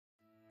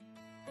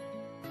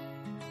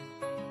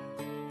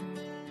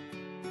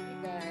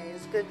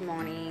good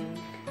morning.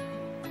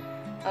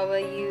 How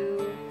are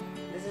you?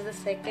 This is the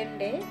second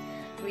day.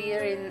 We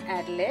are in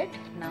Adelaide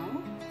now.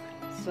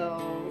 So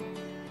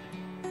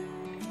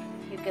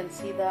you can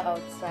see the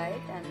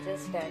outside. I'm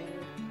just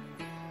standing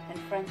in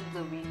front of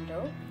the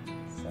window.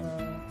 So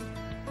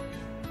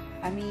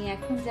আমি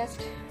এখন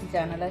just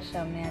জানালার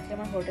সামনে আছি,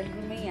 আমার hotel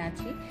রুমেই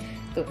আছি।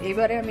 তো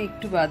এবারে আমি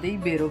একটু বাদেই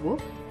বেরোবো।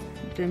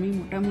 তো আমি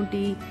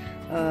মোটামুটি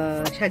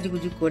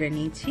সাজুগুজু করে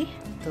নিয়েছি।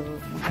 তো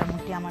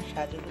মোটামুটি আমার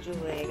সাজুগুজু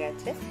হয়ে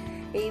গেছে।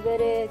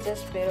 এইবারে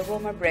জাস্ট বেরোবো,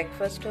 আমার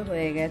ব্রেকফাস্টও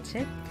হয়ে গেছে।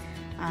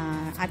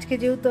 আজকে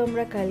যেহেতু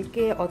আমরা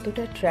কালকে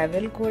অতটা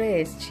ট্রাভেল করে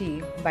এসেছি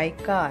বাই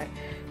কার,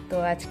 তো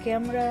আজকে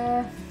আমরা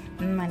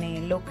মানে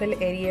লোকাল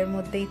এরিয়ার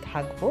মধ্যেই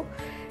থাকবো।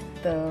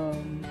 তো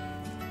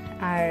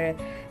আর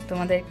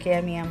তোমাদেরকে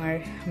আমি আমার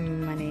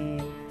মানে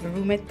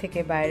রুমের থেকে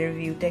বাইরের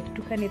ভিউটা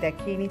একটুখানি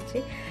দেখিয়ে নিচ্ছি।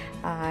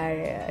 আর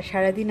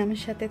সারাদিন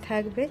আমার সাথে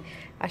থাকবে,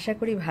 আশা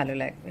করি ভালো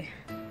লাগবে।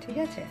 ঠিক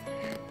আছে?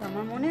 তো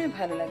আমার মনে হয়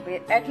ভালো লাগবে।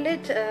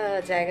 অ্যাডলেড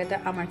জায়গাটা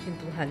আমার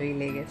কিন্তু ভালোই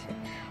লেগেছে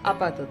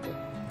আপাতত,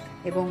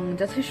 এবং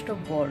যথেষ্ট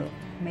বড়।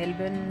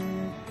 মেলবোর্ন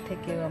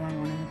থেকেও আমার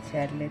মনে হচ্ছে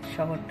অ্যাডলেড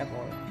শহরটা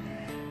বড়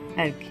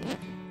আর কি।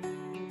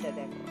 ভিউটা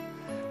দেখো।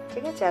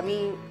 ঠিক আছে, আমি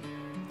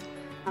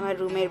আমার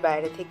রুমের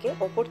বাইরে থেকে,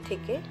 ওপর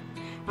থেকে,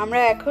 আমরা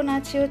এখন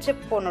আছি হচ্ছে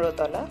 15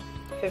 তলা,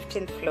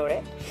 15th ফ্লোরে।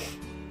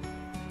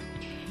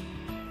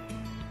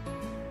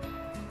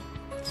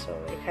 সো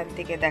এখান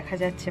থেকে দেখা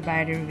যাচ্ছে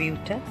বাইরের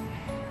ভিউটা।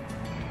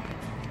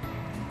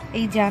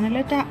 এই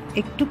জানালাটা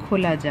একটু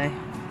খোলা যায়।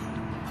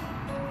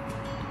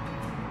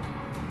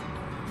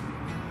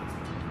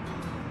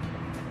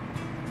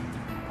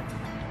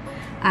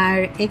 আর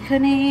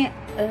এখানে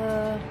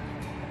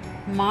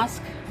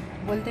মাস্ক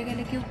বলতে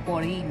গেলে কেউ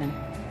পরেই না,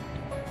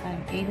 আর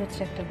এই হচ্ছে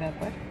একটা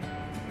ব্যাপার।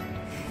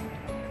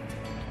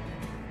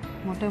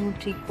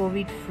 মোটামুটি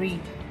কোভিড ফ্রি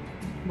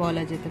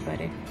বলা যেতে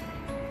পারে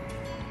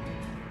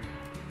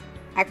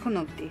এখন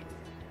অবধি।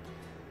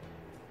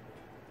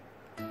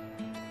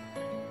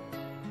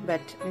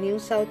 বাট নিউ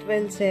সাউথ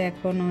ওয়েলসে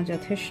এখনো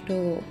যথেষ্ট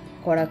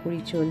কড়াকড়ি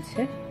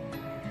চলছে।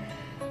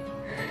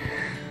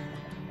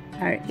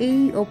 আর এই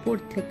ওপর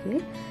থেকে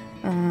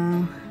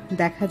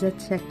দেখা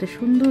যাচ্ছে একটা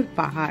সুন্দর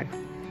পাহাড়।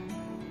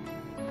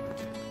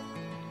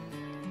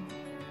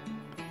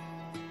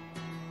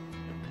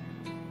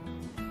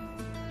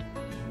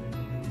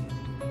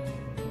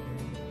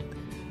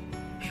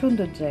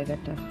 সুন্দর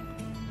জায়গাটা।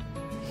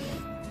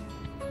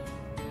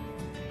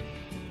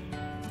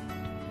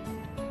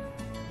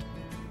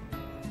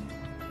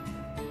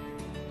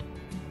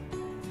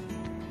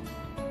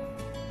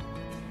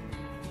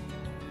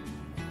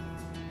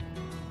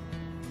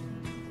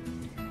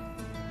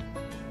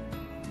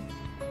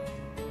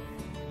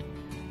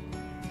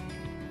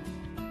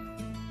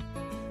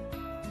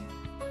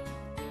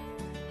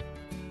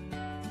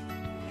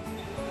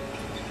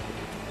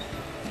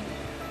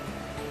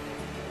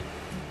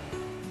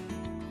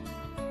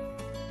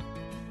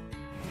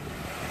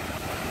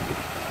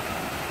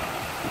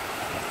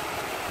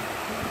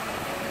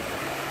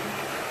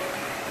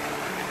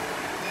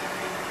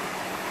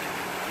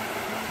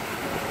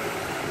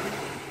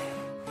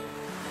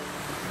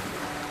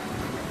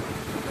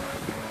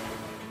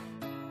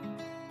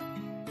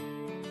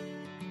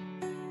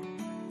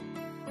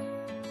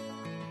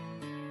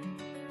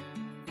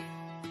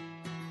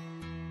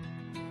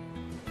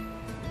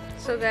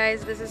 So guys,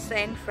 this is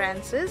St.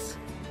 Francis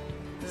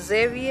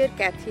Xavier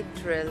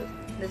Cathedral.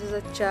 This is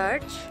a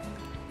church.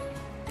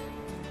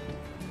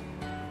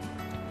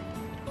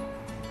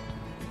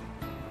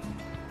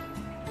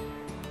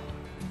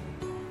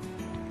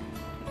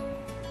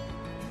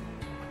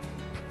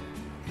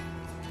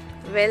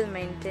 Well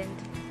maintained.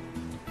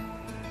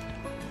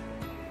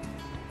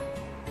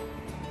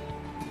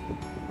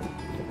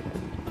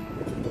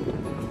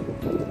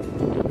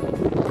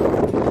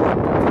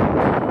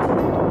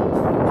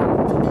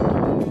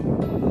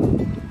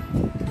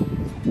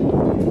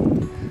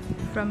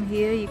 From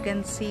here you can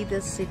see the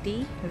city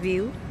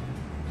view.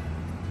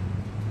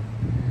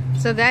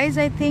 So guys,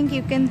 I think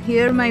you can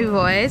hear my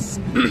voice.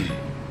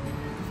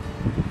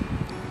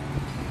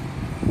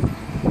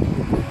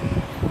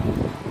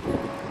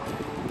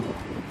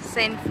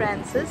 St.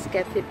 Francis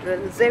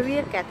Cathedral,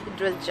 Xavier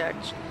Cathedral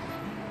Church.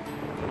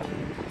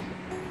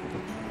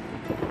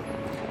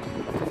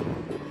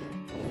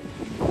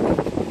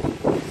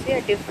 See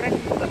a different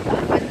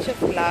bunch of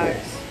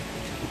flowers.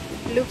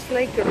 Looks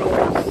like a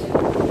rose.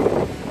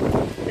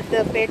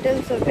 The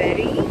petals are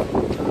very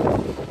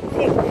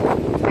thick.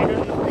 I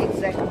don't know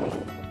exactly.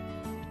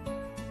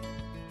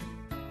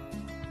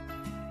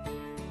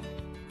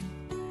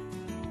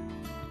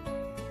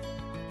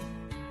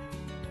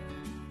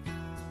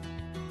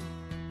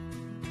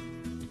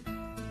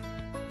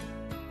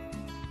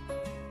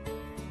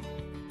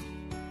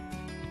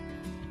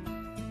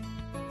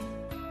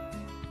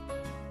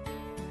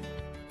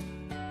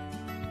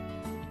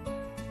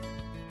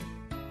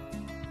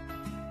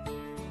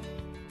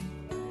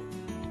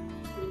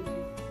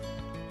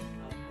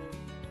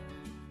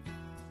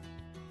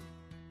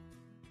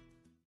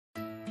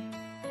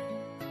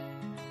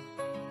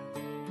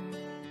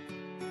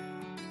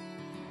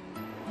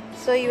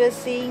 So you are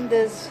seeing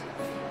this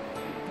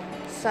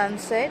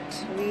sunset.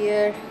 We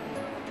are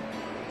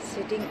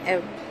sitting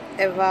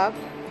above.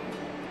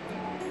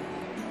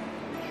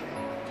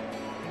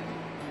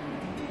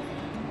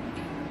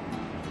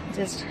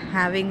 Just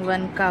having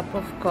one cup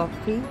of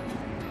coffee.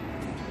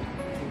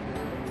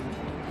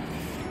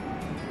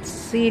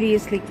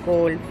 Seriously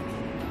cold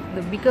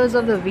because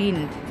of the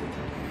wind.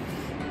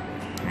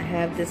 I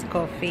have this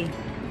coffee.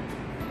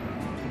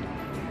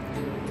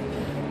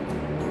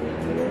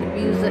 The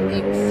views are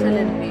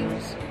excellent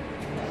views.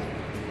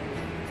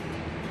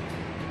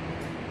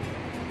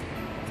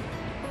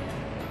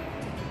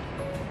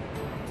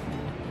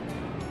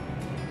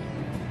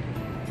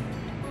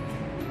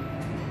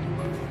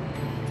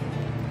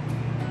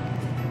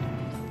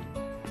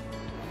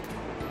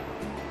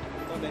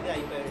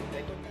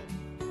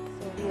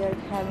 So we are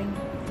having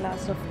a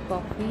glass of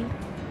coffee.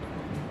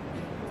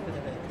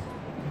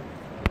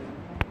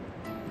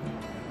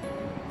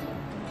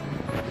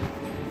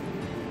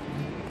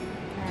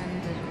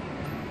 And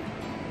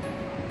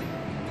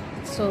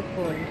it's so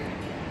cold,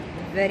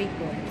 very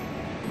cold.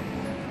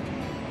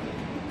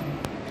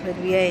 But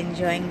we are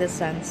enjoying the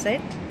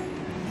sunset.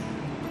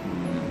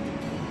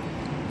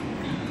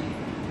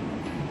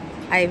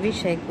 I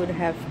wish I could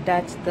have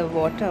touched the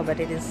water, but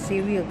it is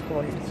severe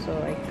cold, so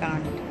I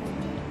can't.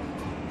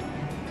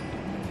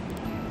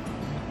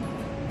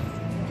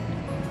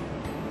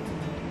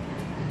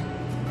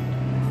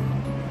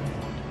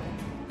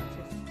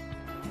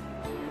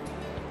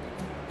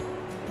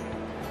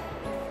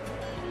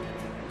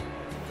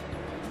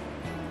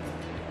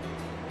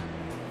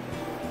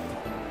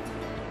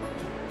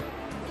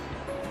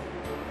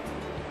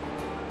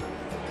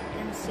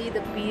 You can see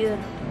the pier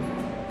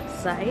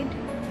side.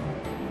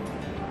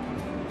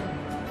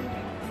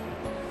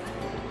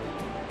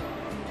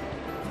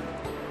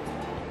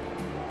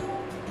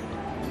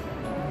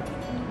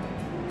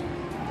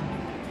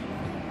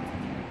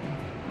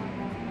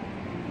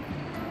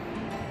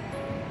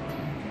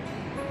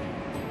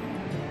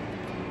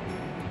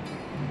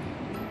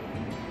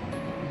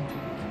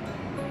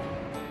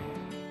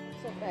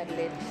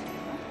 Adelaide.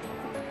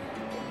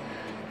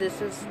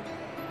 This is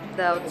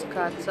the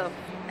outskirts of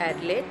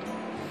Adelaide.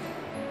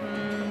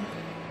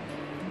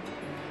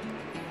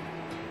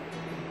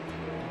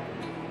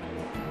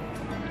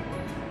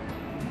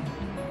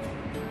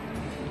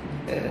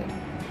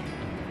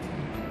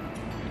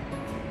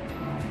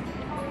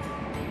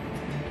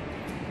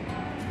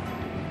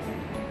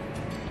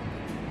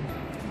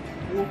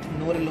 Port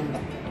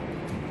Norlunga.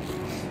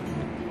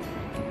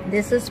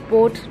 This is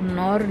Port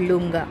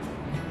Norlunga.